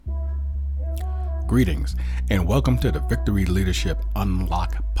Greetings and welcome to the Victory Leadership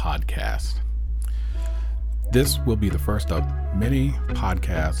unLOCK podcast. This will be the first of many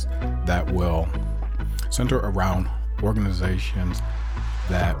podcasts that will center around organizations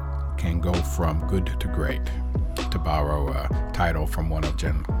that can go from good to great, to borrow a title from one of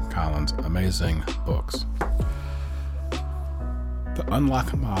Jen Collins' amazing books. The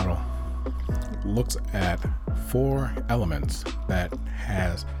unLOCK model looks at 4 elements that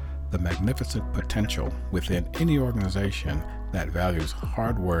has the magnificent potential within any organization that values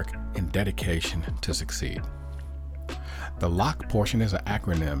hard work and dedication to succeed. The LOCK portion is an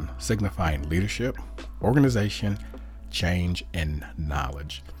acronym signifying leadership, organization, change, and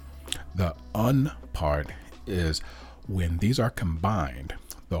knowledge. The UN part is when these are combined,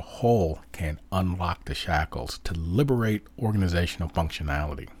 the whole can unlock the shackles to liberate organizational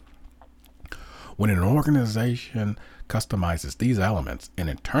functionality. When an organization customizes these elements and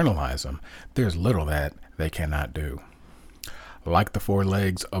internalize them, there's little that they cannot do. Like the 4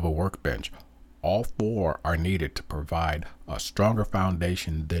 legs of a workbench, all 4 are needed to provide a stronger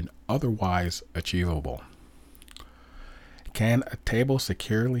foundation than otherwise achievable. Can a table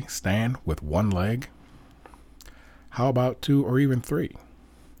securely stand with 1 leg? How about 2 or even 3?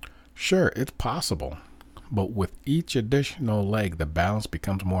 Sure, it's possible, but with each additional leg, the balance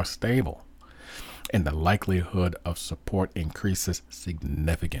becomes more stable, and the likelihood of support increases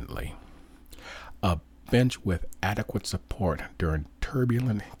significantly. A bench with adequate support during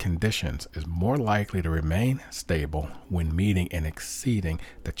turbulent conditions is more likely to remain stable when meeting and exceeding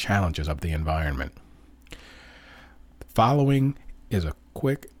the challenges of the environment. The following is a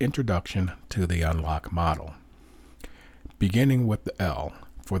quick introduction to the unLOCK model, beginning with the L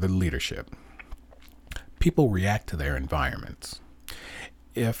for the leadership. People react to their environments.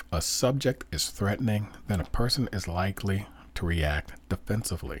 If a subject is threatening, then a person is likely to react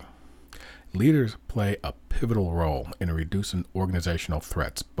defensively. Leaders play a pivotal role in reducing organizational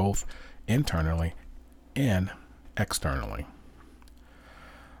threats, both internally and externally.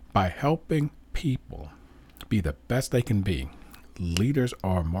 By helping people be the best they can be, leaders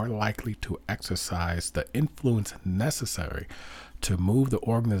are more likely to exercise the influence necessary to move the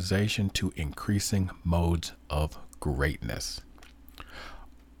organization to increasing modes of greatness.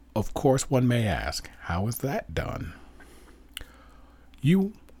 Of course, one may ask, how is that done?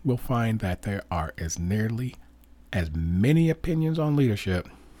 You will find that there are nearly as many opinions on leadership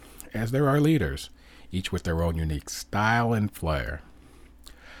as there are leaders, each with their own unique style and flair.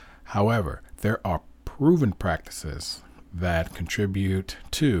 However, there are proven practices that contribute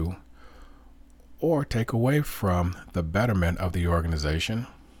to or take away from the betterment of the organization,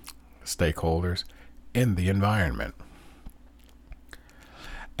 stakeholders, and the environment.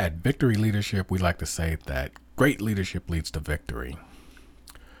 At Victory Leadership, we like to say that great leadership leads to victory.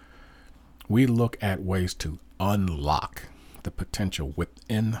 We look at ways to unlock the potential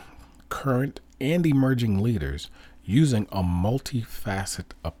within current and emerging leaders using a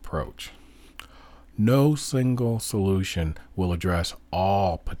multifaceted approach. No single solution will address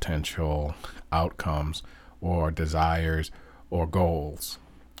all potential outcomes or desires or goals,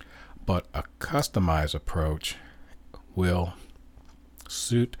 but a customized approach will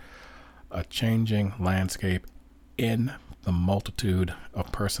suit a changing landscape in the multitude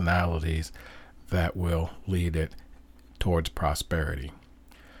of personalities that will lead it towards prosperity.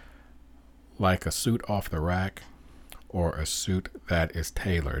 Like a suit off the rack or a suit that is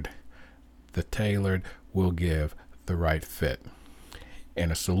tailored, the tailored will give the right fit, and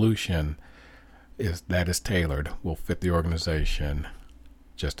a solution that is tailored will fit the organization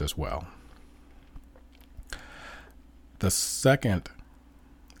just as well. The second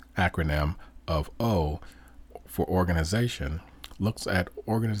acronym of O for organization looks at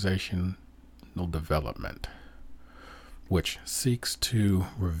organizational development, which seeks to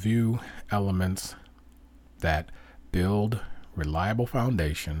review elements that build reliable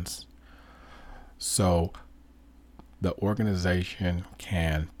foundations so the organization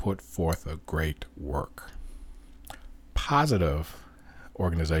can put forth a great work. Positive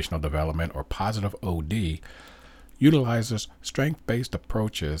organizational development, or positive OD, utilizes strength-based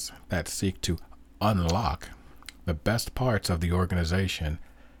approaches that seek to unlock the best parts of the organization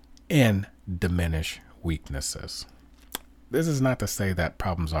and diminish weaknesses. This is not to say that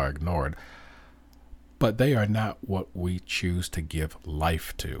problems are ignored, but they are not what we choose to give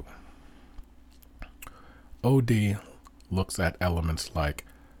life to. OD looks at elements like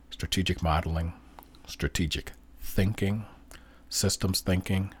strategic modeling, strategic thinking, systems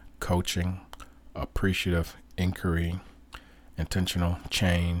thinking, coaching, appreciative inquiry, intentional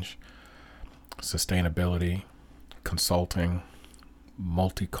change, sustainability, consulting,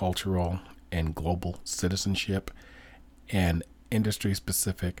 multicultural and global citizenship, and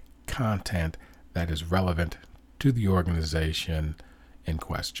industry-specific content that is relevant to the organization in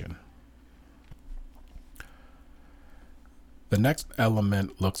question. The next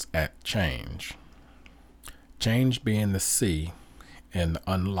element looks at change. Change, being the C in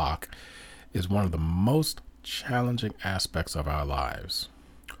unLOCK, is one of the most challenging aspects of our lives.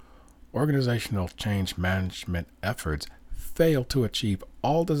 Organizational change management efforts fail to achieve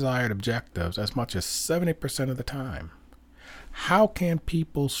all desired objectives as much as 70% of the time. How can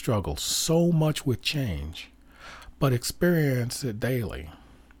people struggle so much with change, but experience it daily?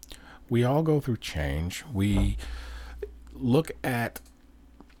 We all go through change. We look at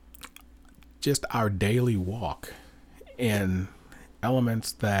just our daily walk and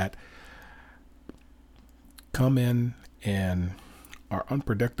elements that come in and are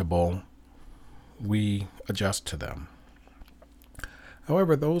unpredictable. We adjust to them.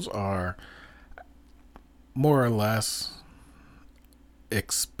 However, those are more or less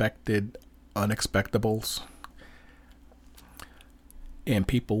expected unexpectables, and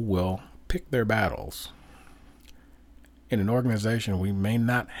people will pick their battles. In an organization, we may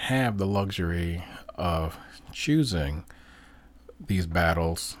not have the luxury of choosing these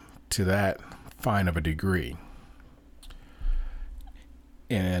battles to that fine of a degree.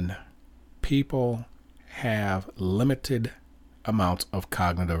 And people have limited amounts of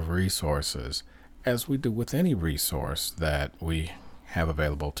cognitive resources, as we do with any resource that we have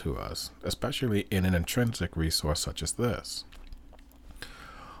available to us, especially in an intrinsic resource such as this.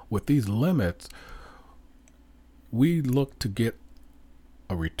 With these limits, we look to get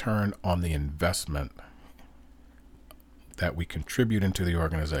a return on the investment that we contribute into the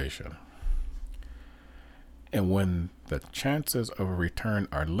organization. And when the chances of a return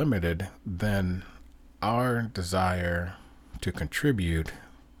are limited, then our desire to contribute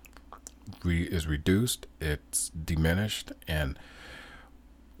is reduced, it's diminished, and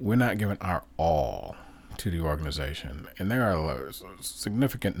we're not giving our all to the organization. And there are a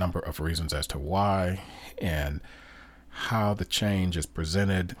significant number of reasons as to why and how the change is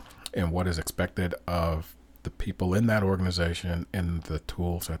presented and what is expected of the people in that organization and the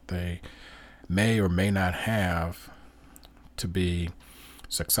tools that they may or may not have to be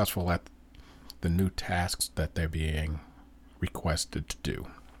successful at the new tasks that they're being requested to do.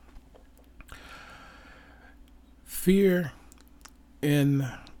 Fear in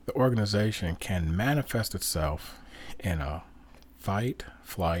the organization can manifest itself in a fight,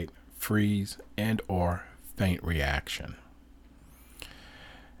 flight, freeze, and or faint reaction.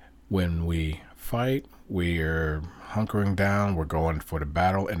 When we fight, we're hunkering down, we're going for the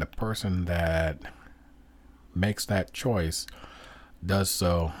battle, and the person that makes that choice does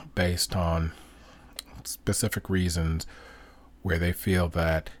so based on specific reasons where they feel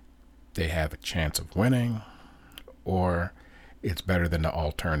that they have a chance of winning, or it's better than the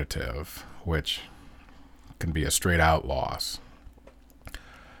alternative, which can be a straight out loss.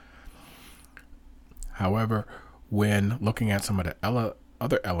 However, when looking at some of the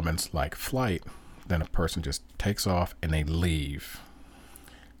other elements like flight, then a person just takes off and they leave.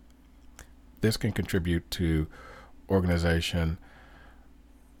 This can contribute to organization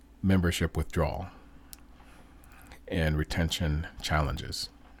membership withdrawal and retention challenges.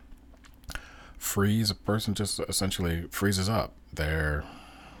 Freeze, a person just essentially freezes up. They're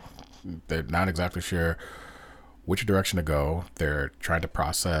not exactly sure which direction to go. They're trying to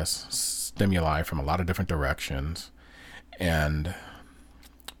process stimuli from a lot of different directions, and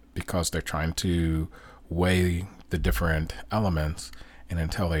because they're trying to weigh the different elements, and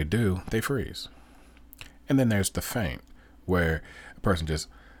until they do, they freeze. And then there's the faint, where a person just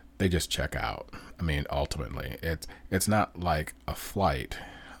check out. I mean, ultimately, it's not like a flight,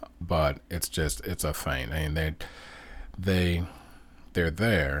 but it's a faint. I mean, they're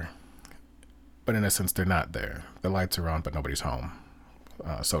there, but in a sense, they're not there. The lights are on, but nobody's home,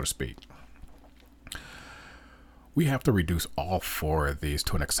 so to speak. We have to reduce all four of these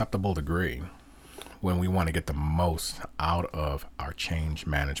to an acceptable degree when we want to get the most out of our change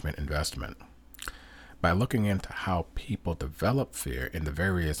management investment. By looking into how people develop fear and the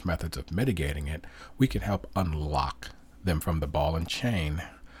various methods of mitigating it, we can help unlock them from the ball and chain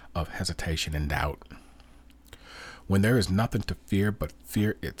of hesitation and doubt. When there is nothing to fear but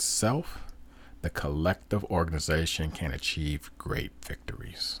fear itself, the collective organization can achieve great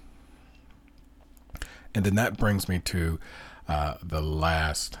victories. And then that brings me to the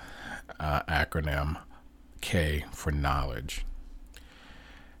last acronym, K, for knowledge.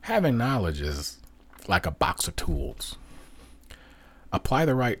 Having knowledge is like a box of tools. Apply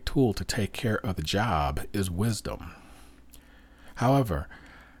the right tool to take care of the job is wisdom. However,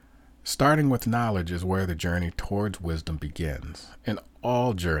 Starting with knowledge is where the journey towards wisdom begins, and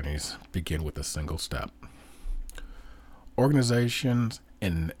all journeys begin with a single step. Organizations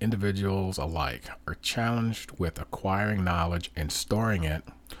and individuals alike are challenged with acquiring knowledge and storing it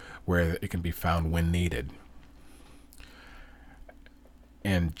where it can be found when needed.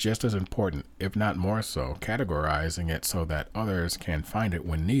 And just as important, if not more so, categorizing it so that others can find it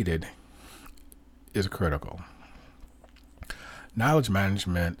when needed is critical. Knowledge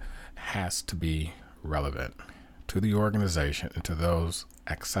management has to be relevant to the organization and to those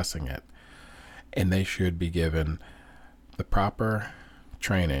accessing it, and they should be given the proper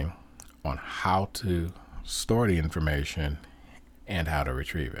training on how to store the information and how to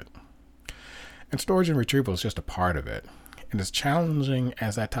retrieve it. And storage and retrieval is just a part of it. And as challenging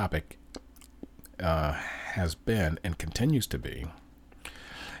as that topic has been and continues to be,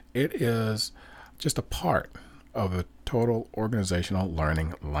 it is just a part of the total organizational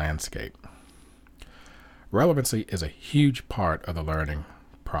learning landscape. Relevancy is a huge part of the learning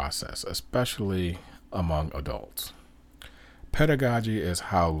process, especially among adults. Pedagogy is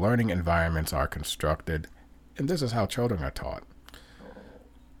how learning environments are constructed, and this is how children are taught.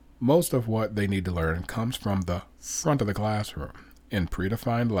 Most of what they need to learn comes from the front of the classroom in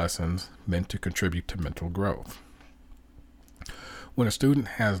predefined lessons meant to contribute to mental growth. When a student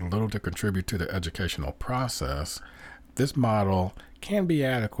has little to contribute to the educational process, this model can be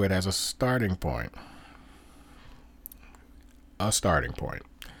adequate as a starting point.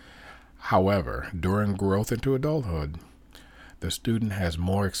 However, during growth into adulthood, the student has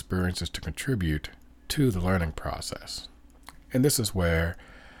more experiences to contribute to the learning process. And this is where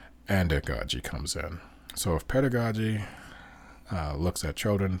andragogy comes in. So if pedagogy looks at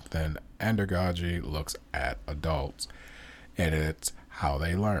children, then andragogy looks at adults, and it's how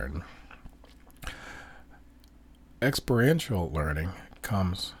they learn. Experiential learning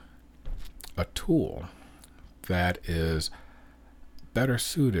becomes a tool that is better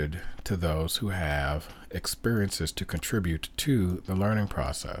suited to those who have experiences to contribute to the learning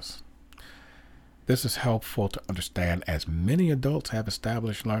process. This is helpful to understand as many adults have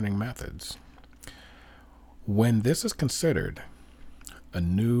established learning methods. When this is considered, a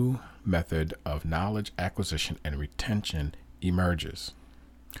new method of knowledge acquisition and retention emerges.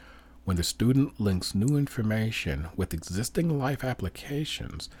 When the student links new information with existing life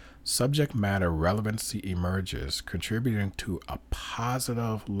applications, subject matter relevancy emerges, contributing to a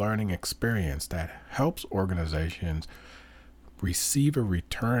positive learning experience that helps organizations receive a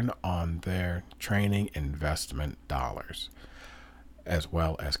return on their training investment dollars, as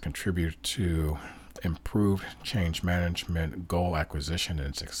well as contribute to improved change management, goal acquisition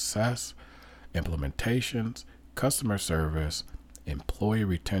and success, implementations, customer service, employee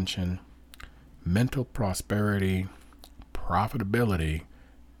retention, mental prosperity, profitability,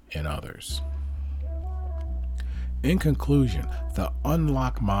 and others. In conclusion, the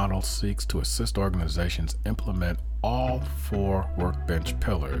unLOCK model seeks to assist organizations implement all 4 workbench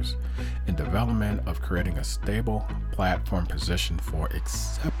pillars in development of creating a stable platform position for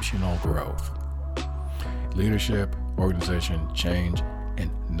exceptional growth. Leadership, organization, change, and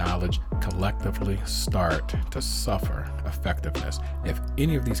knowledge collectively start to suffer effectiveness if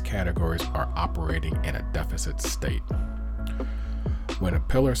any of these categories are operating in a deficit state. When a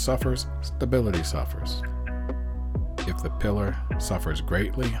pillar suffers, stability suffers. If the pillar suffers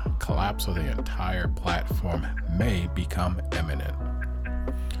greatly, collapse of the entire platform may become imminent.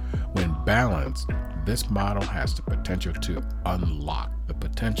 When balanced, this model has the potential to unlock the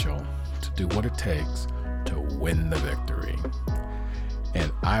potential to do what it takes to win the victory. And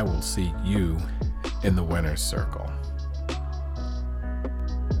I will see you in the winner's circle.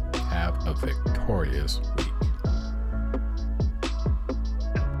 Have a victorious week.